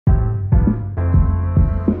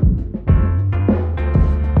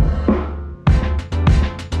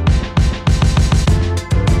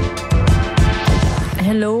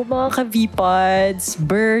Hello mga ka-V-Pods!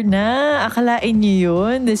 Burr na! Akalain niyo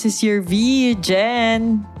yun? This is your V,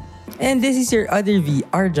 Jen. And this is your other V,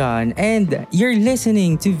 Arjan. And you're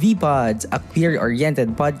listening to V-Pods, a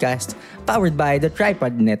queer-oriented podcast powered by the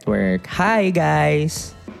Tripod Network. Hi,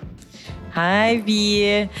 guys! Hi,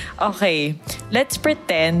 V. Okay, let's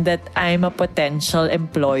pretend that I'm a potential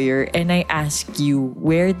employer and I ask you,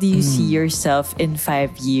 where do you see yourself in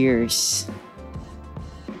 5 years?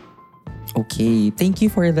 Okay, thank you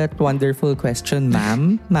for that wonderful question,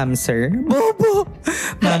 ma'am. Ma'am, sir. Bobo!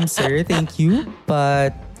 Ma'am, sir, thank you.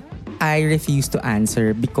 But I refuse to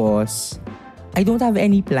answer because I don't have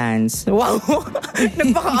any plans. Wow!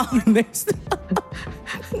 Nagpaka-honest.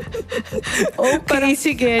 Okay,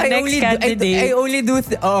 sige. Next candidate. I only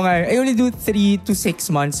do 3 to 6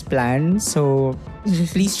 months plan. So,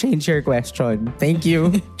 please change your question. Thank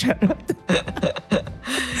you.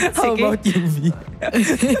 How about you, V?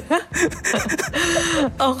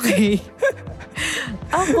 Okay.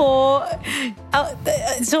 Ako,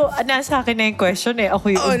 so nasa akin na yung question eh. Ako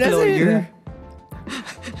yung employer.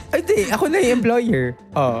 Hindi, ako na yung employer.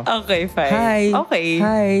 Oh. Okay, fine. Hi. Okay.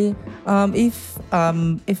 Hi.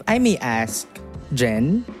 If I may ask,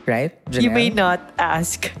 Jen, right? Janelle? You may not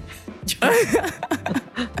ask.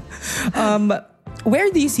 Where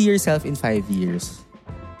do you see yourself in 5 years?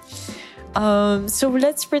 So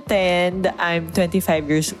let's pretend I'm 25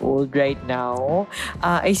 years old right now.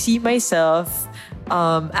 I see myself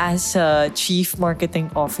as a chief marketing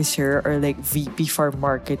officer or like VP for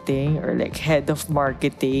marketing or like head of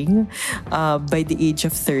marketing by the age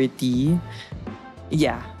of 30.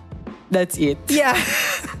 Yeah, that's it. Yeah.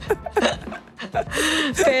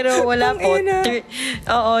 Pero wala po.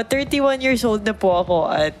 31 years old na po ako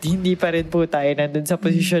at hindi pa rin po tayo nandun sa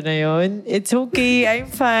posisyon na yun. It's okay. I'm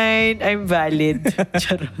fine. I'm valid.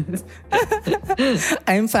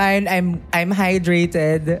 I'm fine. I'm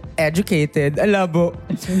hydrated, educated, alabo,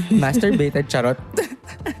 masturbated, charot.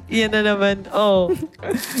 Yan na naman. Oh.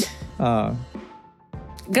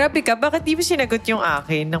 Grabe ka. Bakit di mo sinagot yung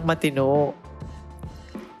akin ng matino?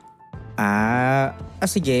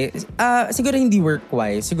 Sige. Siguro hindi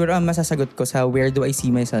work-wise. Siguro ang masasagot ko sa where do I see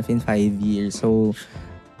myself in 5 years. So,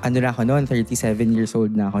 ano na ako noon? 37 years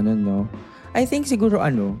old na ako noon, no? I think siguro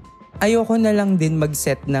ayoko na lang din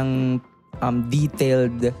mag-set ng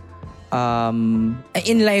detailed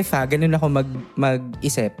in life ganun ako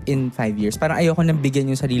mag-isip in 5 years. Parang ayoko nang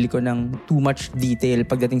bigyan yung sarili ko ng too much detail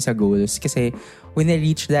pagdating sa goals. Kasi when I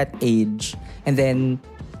reach that age and then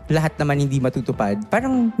lahat naman hindi matutupad,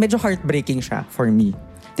 parang medyo heartbreaking siya for me.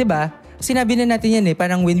 'Di ba? Sinabi na natin yan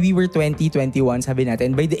parang when we were 20, 21, sabi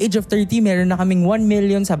natin, by the age of 30, meron na kaming 1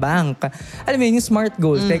 million sa bank. Alam mo yun, yung smart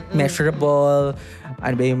goals, like measurable,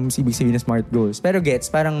 ano ba yung ibig sabihin na smart goals? Pero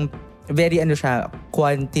gets, parang very siya,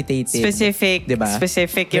 quantitative. Specific. 'Di ba?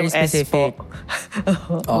 Specific yung very specific. S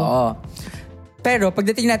po. Oo. Pero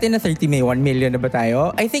pagdating natin na 30, may 1 million na ba tayo?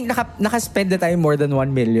 I think naka-spend na tayo more than 1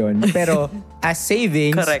 million. Pero as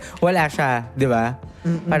savings, correct, wala siya. Di ba?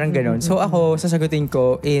 Parang ganun. So ako, sasagutin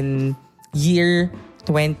ko in year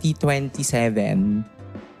 2027.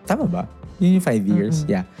 Tama ba? Yun yung 5 years.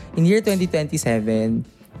 Yeah. In year 2027,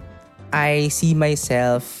 I see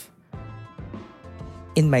myself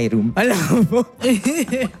in my room. Alam mo?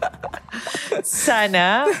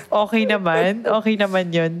 Sana. Okay naman. Okay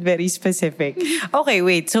naman yun. Very specific. Okay,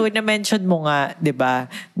 wait. So, na-mention mo nga, di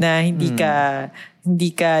ba, na hindi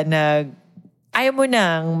ka ayaw mo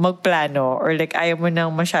nang magplano or like ayaw mo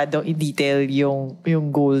nang masyadong i-detail yung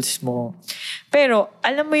goals mo. Pero,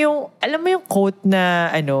 alam mo yung quote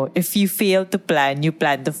na, if you fail to plan, you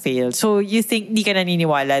plan to fail. So, you think di ka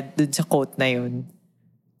naniniwala dun sa quote na yun?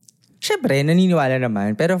 Siyempre, naniniwala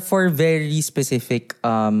naman. Pero for very specific,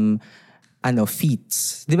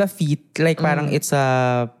 feats. Di ba feat? Like parang it's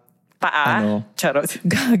a... Paa? Charot.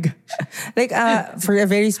 Gag. Like, for a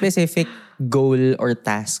very specific goal or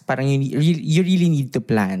task, parang you really need to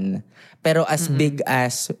plan. Pero as big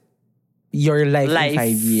as your life in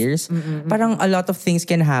 5 years, parang a lot of things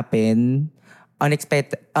can happen.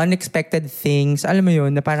 Unexpected things. Alam mo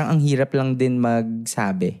yun, na parang ang hirap lang din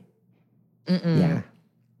magsabi. Yeah.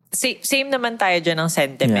 Same naman tayo dyan ng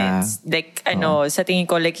sentiments. Yeah. Like, sa tingin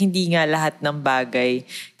ko, like, hindi nga lahat ng bagay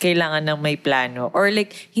kailangan ng may plano. Or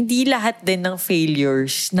like, hindi lahat din ng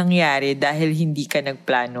failures nangyari dahil hindi ka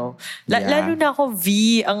nagplano. Lalo na ako, V,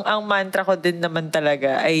 ang mantra ko din naman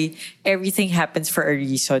talaga ay everything happens for a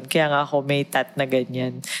reason. Kaya nga ako may tat na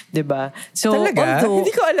ganyan. Diba? So, talaga?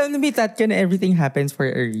 Hindi ko alam na may tat ka na everything happens for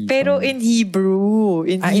a reason. Pero in Hebrew.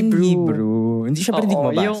 In Hebrew. Hindi siya hindi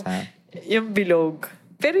ko mabasa. Yung bilog.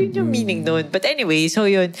 Pero yun yung meaning nun. But anyway, so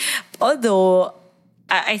yun. Although,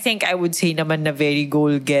 I think I would say naman na very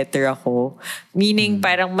goal-getter ako. Meaning,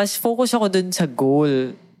 parang mas focus ako dun sa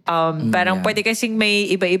goal. Parang pwede kasing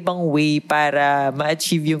may iba-ibang way para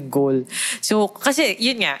ma-achieve yung goal. So, kasi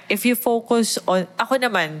yun nga, if you focus on, ako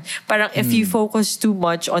naman, parang if you focus too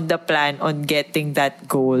much on the plan, on getting that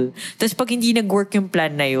goal, tapos pag hindi nag-work yung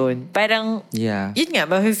plan na yun, parang, yun nga,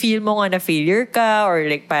 ma-feel mo nga na failure ka, or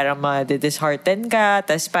like parang ma-dishearten ka,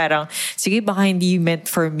 tapos parang, sige, baka hindi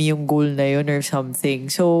meant for me yung goal na yun or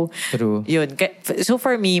something. So, true. Yun. So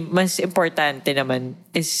for me, mas importante naman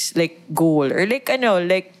is like goal, or like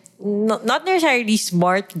not necessarily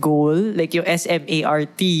SMART goal, like yung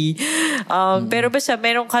SMART. Pero basta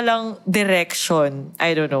meron ka lang direction.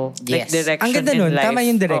 I don't know. Yes. Like direction ang ganda in nun. life. Tama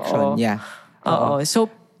yung direction. Oo. Yeah. Oo.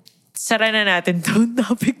 So, sara na natin itong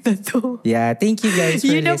topic na to. Yeah. Thank you guys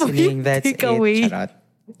for listening. That's takeaway. it. Charot.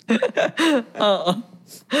 Oo.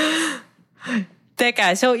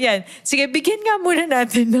 Teka, so yan. Sige, bigyan nga muna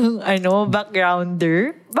natin ng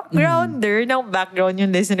backgrounder ng background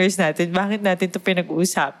yung listeners natin. Bakit natin to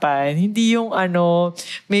pinag-uusapan? Hindi yung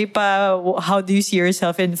may pa, how do you see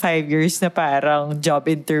yourself in 5 years na parang job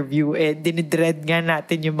interview, dinidread nga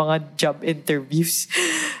natin yung mga job interviews.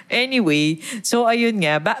 Anyway, so ayun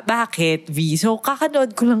nga, bakit, V? So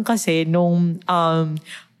kakanood ko lang kasi nung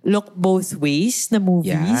Look Both Ways na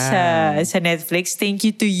movie sa Netflix. Thank you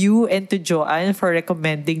to you and to Joanne for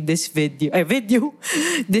recommending this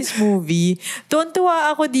this movie. Tuwan-tuwa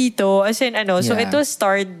ako dito. As in, so it was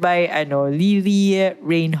starred by, Lily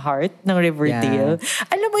Reinhardt ng Riverdale.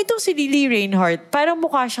 Alam mo, itong si Lily Reinhardt, parang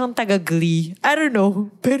mukha siyang taga-Glee. I don't know.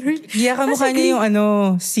 Pero, kamukha niya yung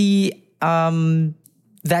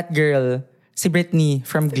that girl, si Britney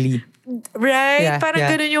from Glee. Right? Parang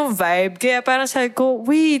ganun yung vibe. Kaya parang sabi ko,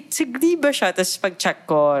 wait, si Glee ba siya? Tapos pag-check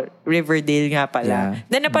ko, Riverdale nga pala.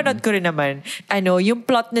 Then napanood ko rin naman, yung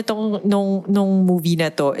plot nitong nung movie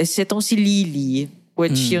na to is itong si Lily,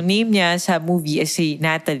 which yung name niya sa movie is si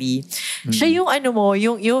Natalie. Siya yung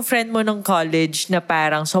yung friend mo ng college na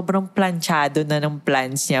parang sobrang planchado na ng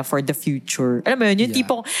plans niya for the future. Alam mo yun, yung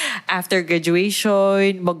tipong after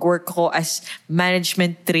graduation, mag-work ko as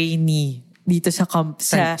management trainee dito sa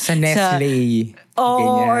Nestle.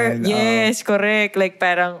 Yes, correct. Like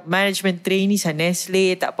parang management trainee sa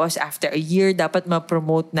Nestle. Tapos after a year, dapat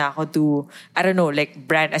ma-promote na ako to, I don't know, like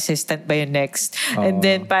brand assistant ba yun next? And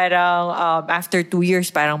then parang after 2 years,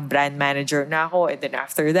 parang brand manager na ako. And then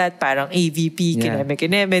after that, parang AVP,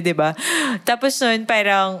 kineme, diba? Tapos nun,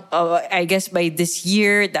 parang I guess by this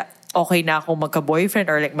year, okay na ako magka-boyfriend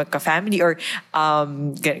or like magka-family or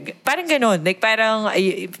parang ganun. Like parang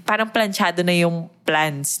planchado na yung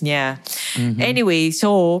plans niya. Anyway,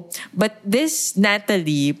 so, but this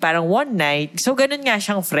Natalie, parang one night, so ganun nga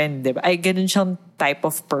siyang friend, diba? Ay, ganun siyang type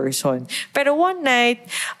of person. Pero one night,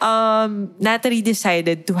 Natalie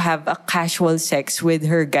decided to have a casual sex with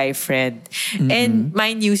her guy friend. And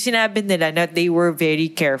mind you, sinabi nila na they were very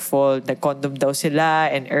careful. Nag-condom daw sila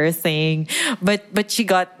and everything. But she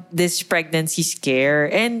got this pregnancy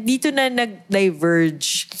scare. And dito na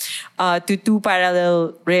nag-diverge to 2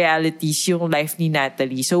 parallel realities yung life ni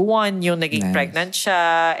Natalie. So one, yung naging pregnant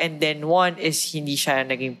siya, and then one is hindi siya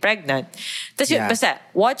naging pregnant. Tapos yun, basta,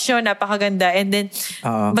 watch yun, napakaganda. And then,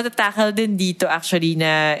 matatakal din dito actually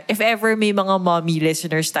na if ever may mga mommy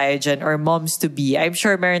listeners tayo dyan or moms-to-be, I'm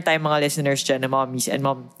sure meron tayong mga listeners dyan na mommies and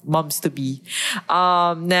moms-to-be,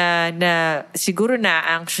 na siguro na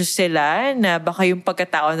anxious sila na baka yung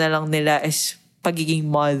pagkatao na lang nila is pagiging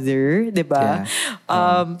mother, 'di ba?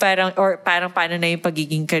 Parang paano na yung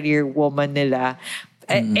pagiging career woman nila.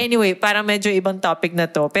 Anyway, parang medyo ibang topic na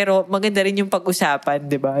to, pero maganda rin yung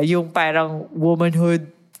pag-usapan, 'di ba? Yung parang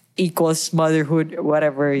womanhood equals motherhood,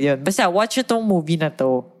 whatever 'yun. Basta watch itong movie na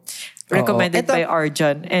to. Recommended by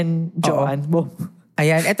Arjan and Joanne.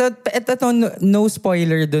 Ayan, ito no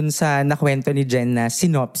spoiler dun sa nakwento ni Jen na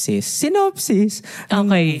synopsis ng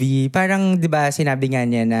movie. Parang 'di ba sinabi nga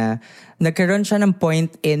niya na nagkaroon siya ng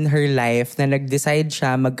point in her life na nag-decide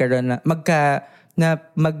siya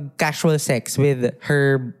mag-casual sex with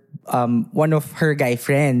her one of her guy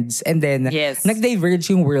friends, and then nag-diverge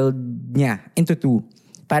yung world niya into 2.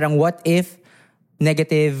 Parang what if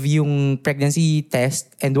negative yung pregnancy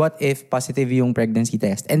test and what if positive yung pregnancy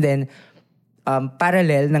test, and then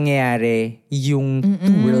parallel nangyayari yung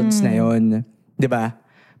 2 worlds na yon, 'di ba?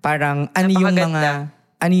 Parang ano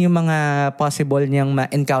yung mga possible niyang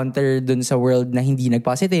ma-encounter dun sa world na hindi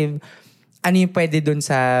nag-positive? Ano yung pwede dun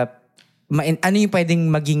sa ano yung pwedeng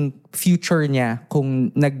maging future niya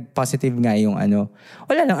kung nag-positive nga yung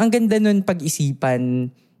Wala lang, ang ganda nun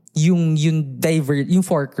pag-isipan yung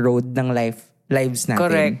fork road ng lives natin.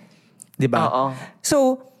 Correct. 'Di ba?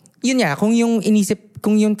 So, yun nga, kung yung inisip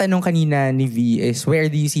kung yung tanong kanina ni V is, where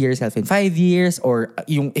do you see yourself in 5 years? Or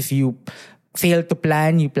yung if you fail to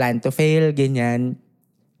plan, you plan to fail, ganyan.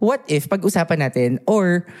 What if, pag-usapan natin,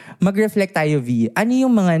 or mag-reflect tayo, V, ano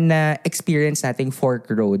yung mga na-experience nating fork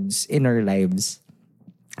roads in our lives?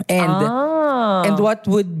 And what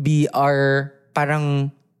would be our, parang,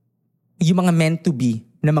 yung mga meant to be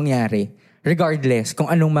na mangyari? Regardless, kung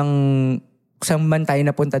anong saan man tayo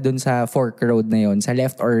napunta dun sa fork road na yon, sa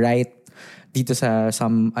left or right, dito sa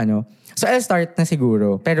some, So, I'll start na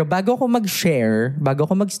siguro. Pero bago ako mag-share, bago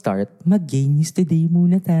ako mag-start, mag-gay news today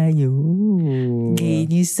muna tayo.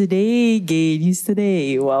 Gay news today. Gay news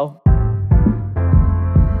today. Wow.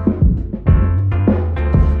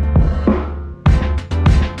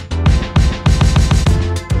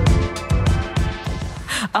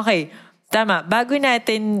 Okay, tama. Bago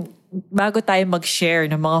tayo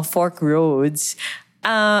mag-share ng mga fork roads,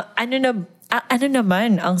 ano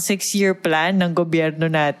naman ang 6-year plan ng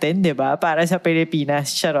gobyerno natin, di ba? Para sa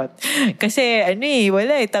Pilipinas, charot. Kasi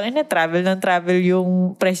wala tangin na travel ng travel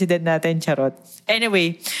yung president natin, charot.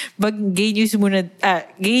 Anyway, gay news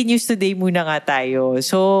today muna nga tayo.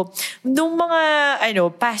 So, nung mga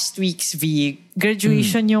past weeks,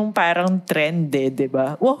 graduation yung parang trend di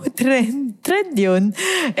ba? Wow, trend yun.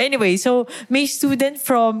 Anyway, so may student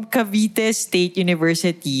from Cavite State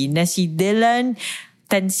University na si Dylan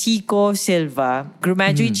Tansico Silva,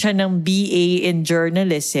 graduate siya ng BA in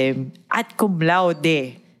Journalism at cum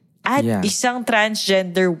laude. At isang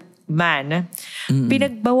transgender man,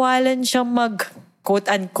 pinagbawalan siyang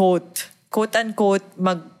quote-unquote,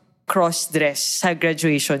 mag-cross-dress sa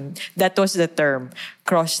graduation. That was the term,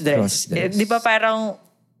 cross-dress. Di ba parang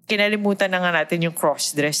kinalimutan na nga natin yung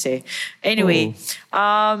cross-dress Anyway,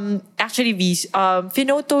 actually,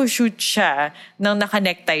 photo-shoot siya nang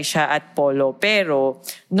naka-necktie siya at polo. Pero,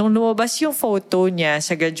 nung lumabas yung photo niya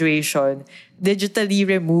sa graduation, digitally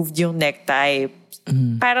removed yung necktie.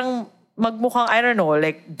 Parang magmukhang, I don't know,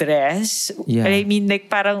 like dress. Yeah. I mean,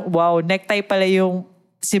 like parang, wow, necktie pala yung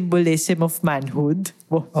symbolism of manhood.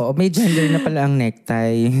 Wow. Oo, may gender na pala ang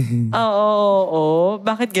necktie. Oo.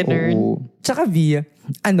 Bakit ganun? Oo. Tsaka V,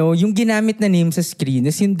 yung ginamit na name sa screen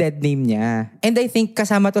is yung dead name niya. And I think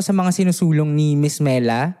kasama to sa mga sinusulong ni Miss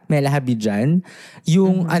Mela Habidjan,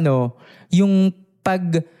 yung yung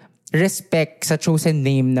pag-respect sa chosen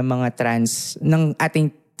name ng mga ng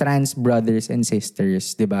ating trans brothers and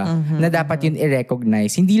sisters, di ba? Na dapat yun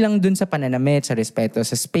i-recognize. Hindi lang dun sa pananamit, sa respeto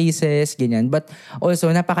sa spaces, ganyan. But also,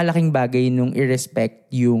 napakalaking bagay nung i-respect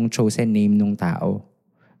yung chosen name ng tao.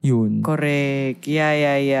 Yun. Correct.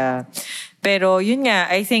 Yeah. Pero yun nga,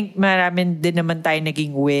 I think maraming din naman tayo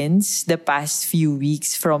naging wins the past few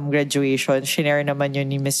weeks from graduation. Shinare naman yun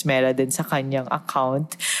ni Miss Mela din sa kanyang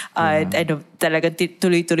account. At talagang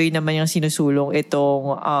tuloy-tuloy naman yung sinusulong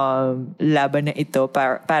itong laban na ito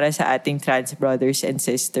para sa ating trans brothers and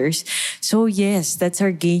sisters. So yes, that's our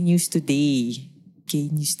gay news today. Gay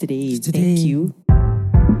news today. Thank you.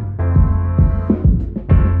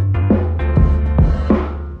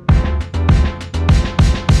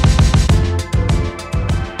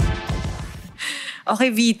 Okay,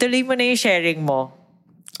 V, tuloy mo na yung sharing mo.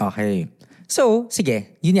 Okay. So,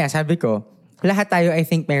 sige. Yun nga, sabi ko, lahat tayo, I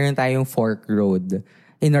think, meron tayong fork road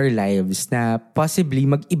in our lives na possibly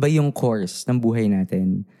mag-iba yung course ng buhay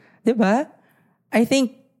natin. Diba? I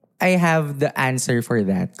think I have the answer for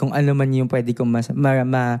that. Kung ano man yung pwede kong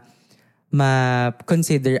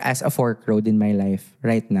ma-consider as a fork road in my life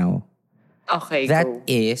right now. Okay, that go.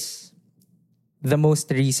 is the most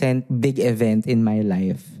recent big event in my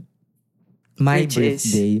life. My Which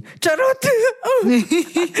birthday. Charot!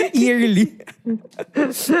 Yearly.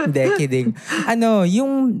 Hindi, kidding.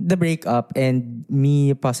 Yung the breakup and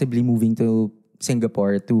me possibly moving to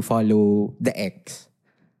Singapore to follow the ex.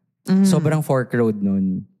 Sobrang fork road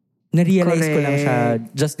nun. Na-realize ko lang siya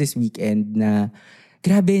just this weekend na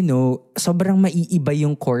grabe sobrang maiiba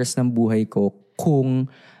yung course ng buhay ko kung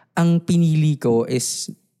ang pinili ko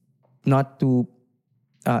is not to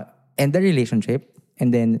end the relationship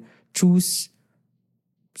and then choose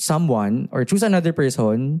someone or choose another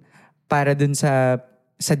person para dun sa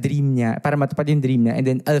dream niya, para matupad yung dream niya, and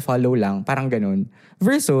then I'll follow lang, parang ganun.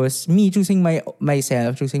 Versus me choosing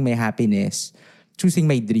myself, choosing my happiness, choosing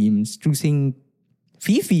my dreams, choosing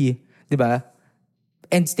Fifi, di ba?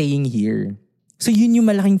 And staying here. So yun yung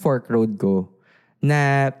malaking fork road ko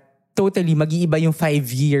na totally mag-iiba yung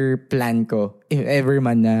 5-year plan ko if ever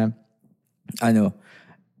man na ano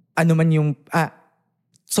man yung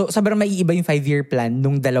so sobrang maiiba yung 5-year plan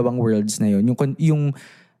nung dalawang worlds na yun. Yung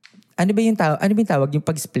ano ba yung tawag yung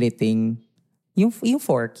pag-splitting, yung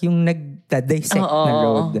fork, yung nagda-dissect na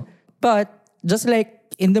road. But just like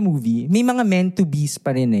in the movie, may mga meant to be's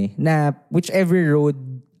pa rin eh, na whichever road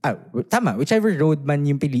man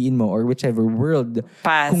yung piliin mo or whichever world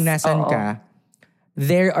Path. kung nasan ka,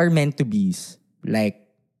 there are meant to be's. Like,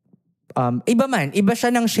 iba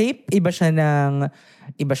siya ng shape, iba siya ng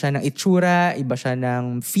itsura, iba siya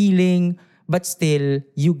ng feeling, but still,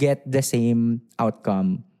 you get the same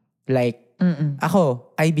outcome. Like, ako,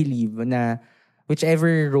 I believe na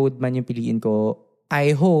whichever road man yung piliin ko,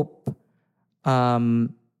 I hope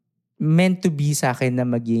meant to be sa akin na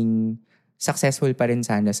maging successful pa rin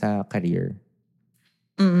sana sa career.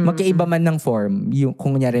 Magkaiba man ng form, yung,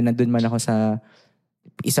 kung kunyari nandun man ako sa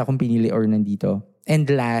isa kong pinili or nandito. And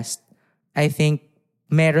last, I think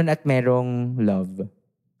meron at merong love.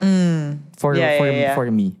 For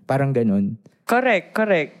me. Parang ganun. Correct.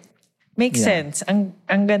 Makes sense. Ang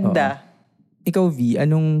ganda. Ikaw, V,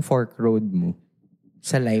 anong fork road mo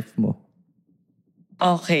sa life mo?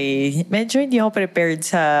 Okay. Medyo hindi ako prepared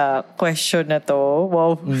sa question na to.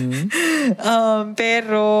 Wow.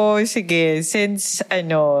 Pero, sige, since,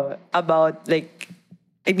 about like,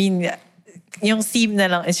 I mean, yung theme na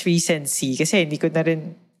lang is recency. Kasi hindi ko na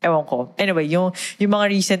rin, ewan ko. Anyway, yung mga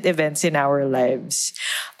recent events in our lives.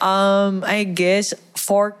 I guess,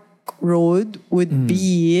 fork road would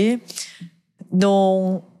be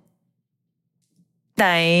nung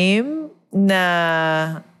time na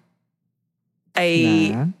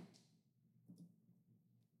I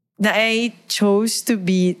chose to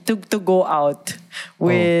go out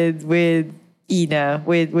with Ina,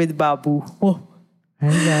 with Babu. Oh. Hi,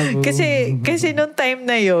 Babu. Kasi nung time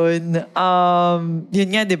na yun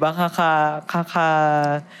nga 'di ba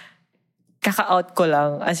kaka-out ko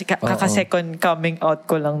lang, kaka-second coming out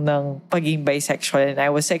ko lang ng pagiging bisexual, and I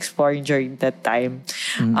was exploring during that time.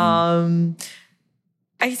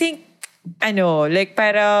 I think like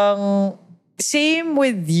parang same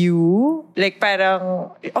with you. Like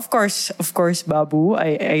parang, of course, Babu,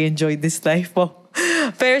 I enjoyed this life po.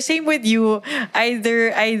 Pero same with you,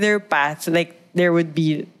 either path, like there would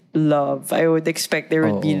be love. I would expect there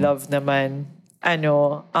would be love naman.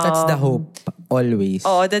 That's the hope, always.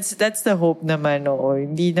 That's the hope naman.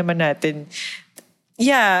 Hindi naman natin.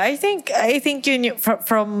 Yeah, I think yun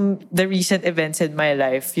from the recent events in my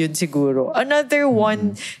life, yun siguro. Another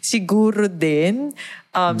one siguro din.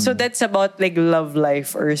 So that's about like love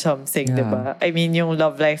life or something, diba? I mean, yung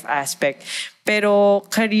love life aspect. Pero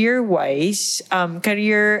career-wise,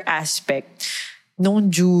 career aspect, nung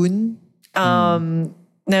June,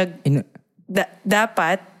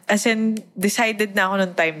 dapat, as in, decided na ako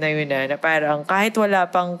nung time na yun na parang kahit wala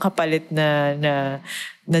pang kapalit na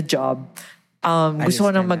job, gusto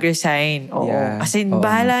ko nang mag-resign. Oo. Yeah. As in,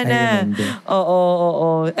 bahala na.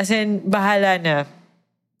 Oo. As in, bahala na.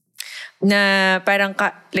 Na parang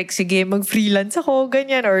like sige, mag-freelance ako,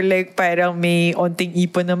 ganyan. Or like parang may onting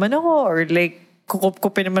ipon naman ako. Or like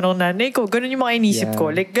kukup-kupin naman ako nanay ko. Ganun yung mga inisip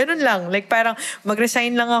ko. Like ganun lang. Like parang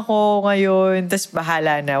mag-resign lang ako ngayon. Tapos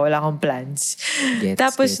bahala na. Wala akong plans.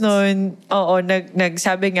 Tapos nun,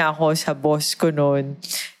 nagsabi nga ako sa boss ko nun.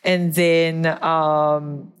 And then,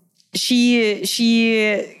 she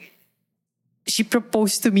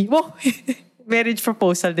proposed to me. Wow! Marriage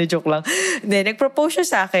proposal, na joke lang. Then, nag-propose siya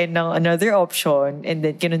sa akin ng another option, and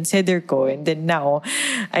then kinonsider ko, and then now,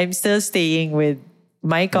 I'm still staying with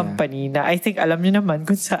my company na I think alam niyo naman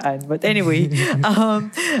kung saan. But anyway,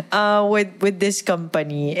 with this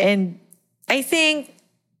company. And I think,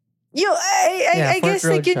 I guess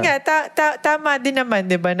like yun nga, tama din naman,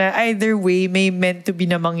 di ba, na either way may meant to be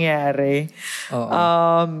na mangyari.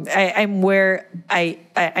 I'm where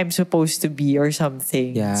I'm supposed to be or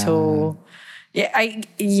something. Yeah. So,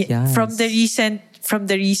 from the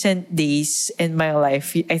recent days in my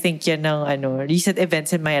life, I think yan ang recent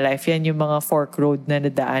events in my life, yan yung mga fork road na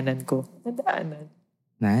nadaanan ko.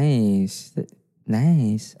 Nice.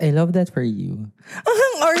 I love that for you.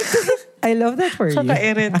 I love that for you.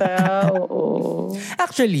 Kaka-irita. Oo.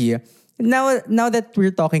 Actually, now that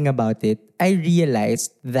we're talking about it, I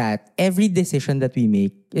realized that every decision that we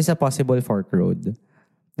make is a possible fork road.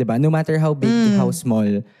 Diba? No matter how big, how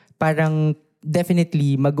small, parang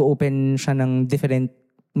definitely mag-open siya ng different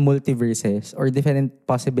multiverses or different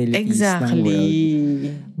possibilities ng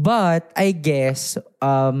world. But I guess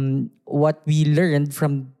what we learned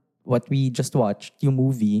from what we just watched, yung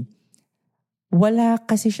movie,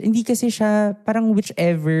 hindi kasi siya, parang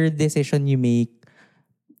whichever decision you make,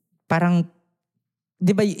 parang,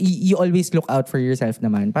 di ba, you always look out for yourself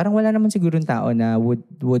naman. Parang wala naman sigurong tao na would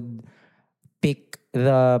pick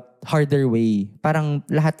the harder way. Parang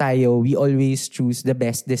lahat tayo, we always choose the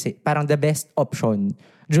best parang the best option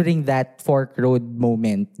during that fork road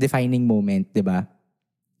moment, defining moment, di ba?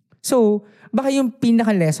 So, baka yung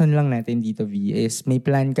pinaka-lesson lang natin dito, V, is may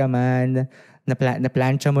plan ka man,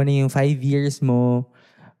 na-plancha mo na yung 5 years mo,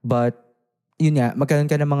 but yun nga, magkaroon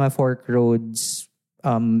ka ng mga fork roads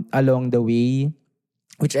along the way.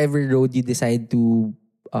 Whichever road you decide to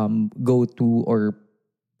go to or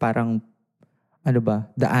parang,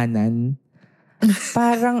 daanan.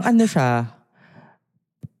 Parang siya,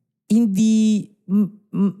 hindi,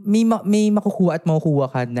 may makukuha at makukuha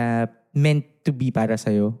ka na meant to be para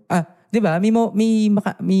sa'yo. 'di ba?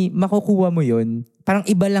 May makukuha mo 'yun. Parang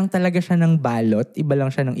iba lang talaga siya ng balot, iba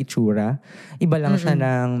lang siya ng itsura, iba lang siya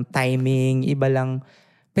ng timing, iba lang.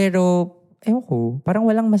 Pero ewan ko, parang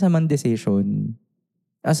walang masamang decision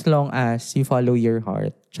as long as you follow your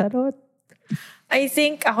heart. Charot. I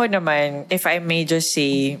think ako naman, if I may just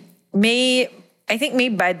say, I think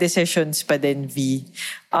may bad decisions pa din, V.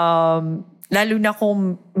 Lalo na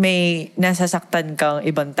kung may nasasaktan kang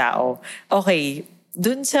ibang tao. Okay,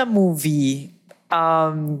 dun sa movie,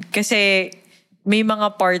 kasi may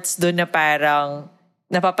mga parts dun na parang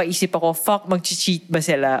napapaisip ako, fuck, mag-cheat ba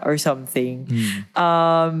sila or something.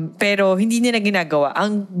 Pero hindi nila ginagawa.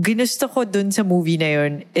 Ang ginusto ko dun sa movie na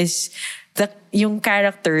yun is yung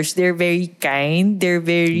characters, they're very kind. They're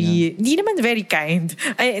very, hindi naman very kind.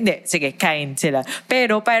 Ay, hindi, sige, kind sila.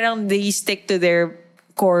 Pero parang they stick to their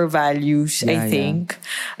core values, I think.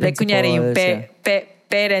 Like, kunyari, yung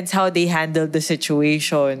parents, how they handle the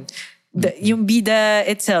situation. Yung bida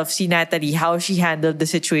itself, si Natalie, how she handled the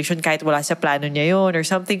situation kahit wala sa plano niya yun or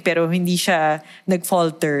something, pero hindi siya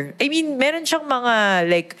nag-falter. I mean, meron siyang mga,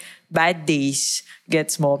 like, bad days,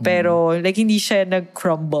 gets mo. Pero, like, hindi siya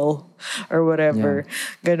nag-crumble or whatever.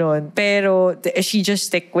 Ganon. Pero, she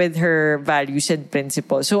just stick with her values and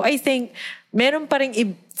principles. So, I think, meron pa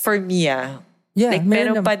rin, for me, like,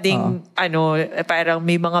 meron pa ding, parang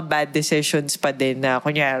may mga bad decisions pa din na,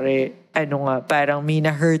 kunyari, parang may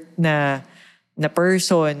na-hurt na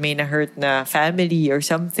person, may na-hurt na family or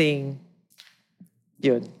something.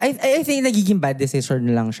 Yun. I think nagiging bad decision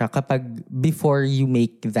lang siya kapag before you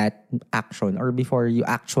make that action or before you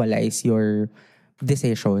actualize your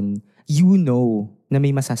decision, you know na may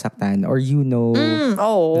masasaktan or you know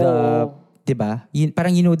diba?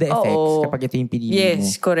 Parang you know the effects kapag ito yung pinili mo.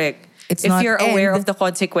 Yes, correct. If you're aware of the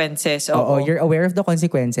consequences. You're aware of the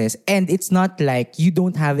consequences and it's not like you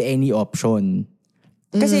don't have any option.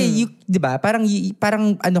 Kasi diba? Parang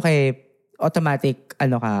automatic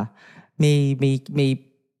may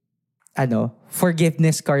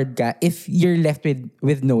forgiveness card ka if you're left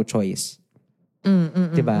with no choice.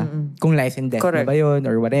 Diba? Kung life and death na ba yun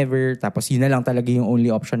or whatever, tapos yun na lang talaga yung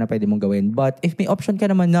only option na pwede mong gawin. But if may option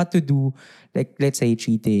ka naman not to do, like let's say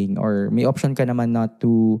cheating, or may option ka naman not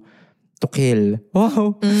to kill.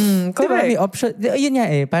 Wow. Diba? May option. Yun nga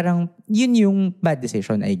parang yun yung bad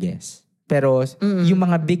decision, I guess. Pero yung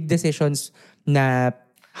mga big decisions na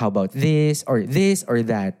how about this or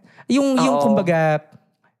that, yung kumbaga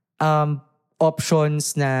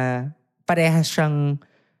options na parehas siyang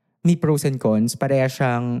may pros and cons, parehas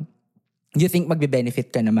siyang you think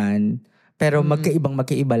magbe-benefit ka naman, pero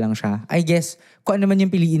magkaiba lang siya. I guess, kung ano man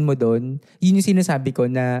yung piliin mo doon, yun yung sinasabi ko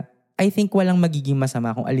na I think walang magiging masama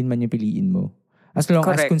kung alin man yung piliin mo. As long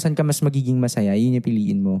as kung saan ka mas magiging masaya, yun yung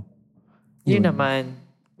piliin mo. Yun naman.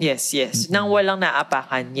 Yes. Nang walang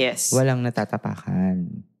naapakan, yes. Walang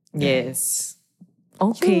natatapakan. Yes.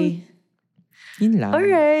 Okay. Yun lang.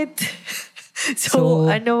 Alright. So,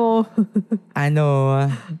 ano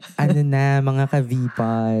na mga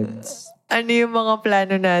ka-V-Pods? Ano yung mga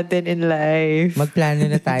plano natin in life? Magplano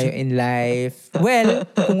na tayo in life. Well,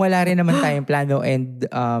 kung wala rin naman tayong plano and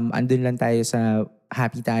andun lang tayo sa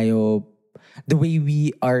happy tayo the way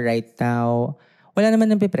we are right now, wala naman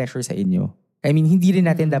nang pressure sa inyo. I mean, hindi rin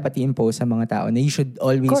natin dapat i-impose sa mga tao na you should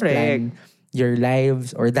always plan your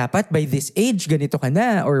lives or dapat by this age, ganito ka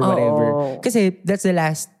na or whatever. Kasi that's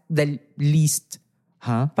the least.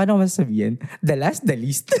 Paano ko masasabihin? The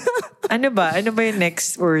least. Ano ba yung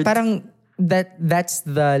next word? Parang that's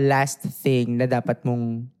the last thing na dapat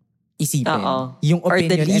mong isipin. Yung opinion or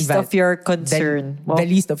the least of your concern. The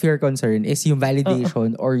least of your concern is yung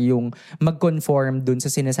validation or yung mag-conform dun sa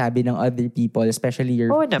sinasabi ng other people, especially your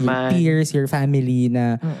peers, your family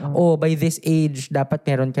na, by this age, dapat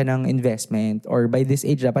meron ka ng investment or by this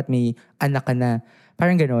age, dapat may anak ka na.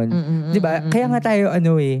 Parang ganon. Diba? Kaya nga tayo,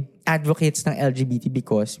 advocates ng LGBT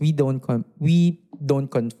because we don't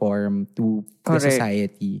conform to the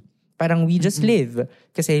society. Parang we just live.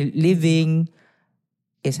 Kasi living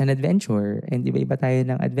is an adventure. And iba-iba tayo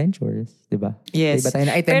ng adventures. Diba? Yes. Iba tayo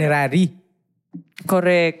ng itinerary.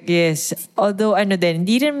 Correct, yes. Although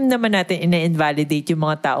hindi rin naman natin ina-invalidate yung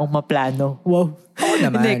mga taong maplano. Wow.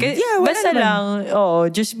 naman. Wala basta naman. Lang,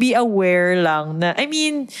 just be aware lang na, I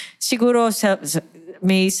mean, siguro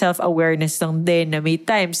may self-awareness lang din na may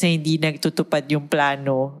times na hindi nagtutupad yung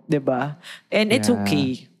plano, 'di ba? And it's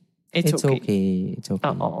okay. It's okay.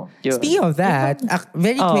 Speaking of that,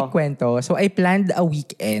 very quick kwento. So I planned a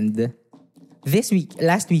weekend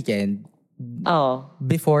last weekend.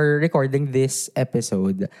 Before recording this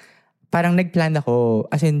episode, parang nagplan ako,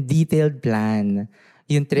 as in detailed plan,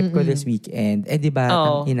 yung trip ko this weekend. Di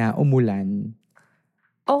ba, umulan.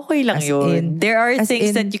 Okay lang yun. There are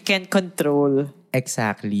things that you can't control.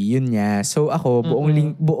 Exactly, yun nga. So ako,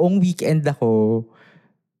 buong weekend ako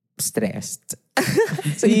stressed.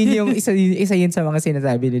 So yun yung isa yun sa mga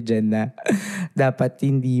sinasabi ni Jen na dapat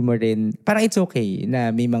hindi mo rin, parang it's okay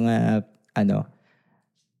na may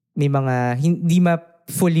mga hindi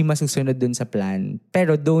fully masusunod dun sa plan.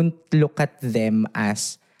 Pero don't look at them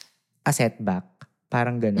as a setback.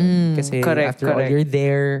 Parang ganun. Kasi after all, you're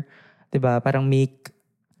there. Diba? Parang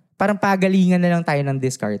pagalingan na lang tayo ng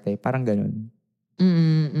diskarte. Parang ganun.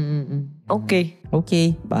 Okay.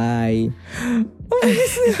 Okay. Bye.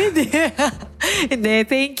 Hindi.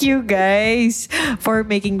 Thank you guys for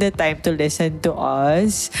making the time to listen to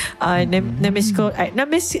us. Namiss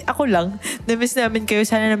ako lang. Namiss namin kayo.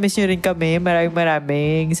 Sana namiss nyo rin kami.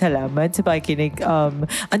 Maraming salamat sa pakikinig up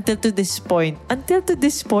to this point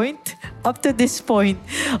of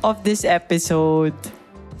this episode.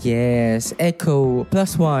 Yes. Echo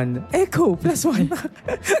 +1.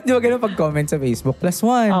 Di ba ganun pag-comment sa Facebook?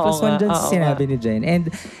 +1. +1 dyan sa sinabi ni Jen. And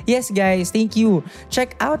yes, guys, thank you.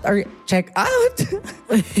 Check out our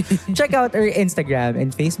Instagram and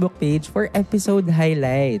Facebook page for episode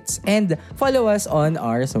highlights. And follow us on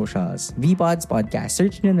our socials. VPods Podcast.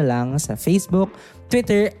 Search nyo na lang sa Facebook,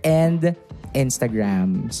 Twitter, and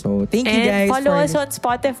Instagram. So, thank you guys. And follow us on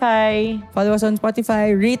Spotify.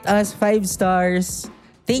 Rate us 5 stars.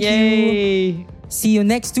 Thank you. See you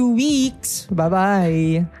next 2 weeks.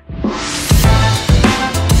 Bye-bye.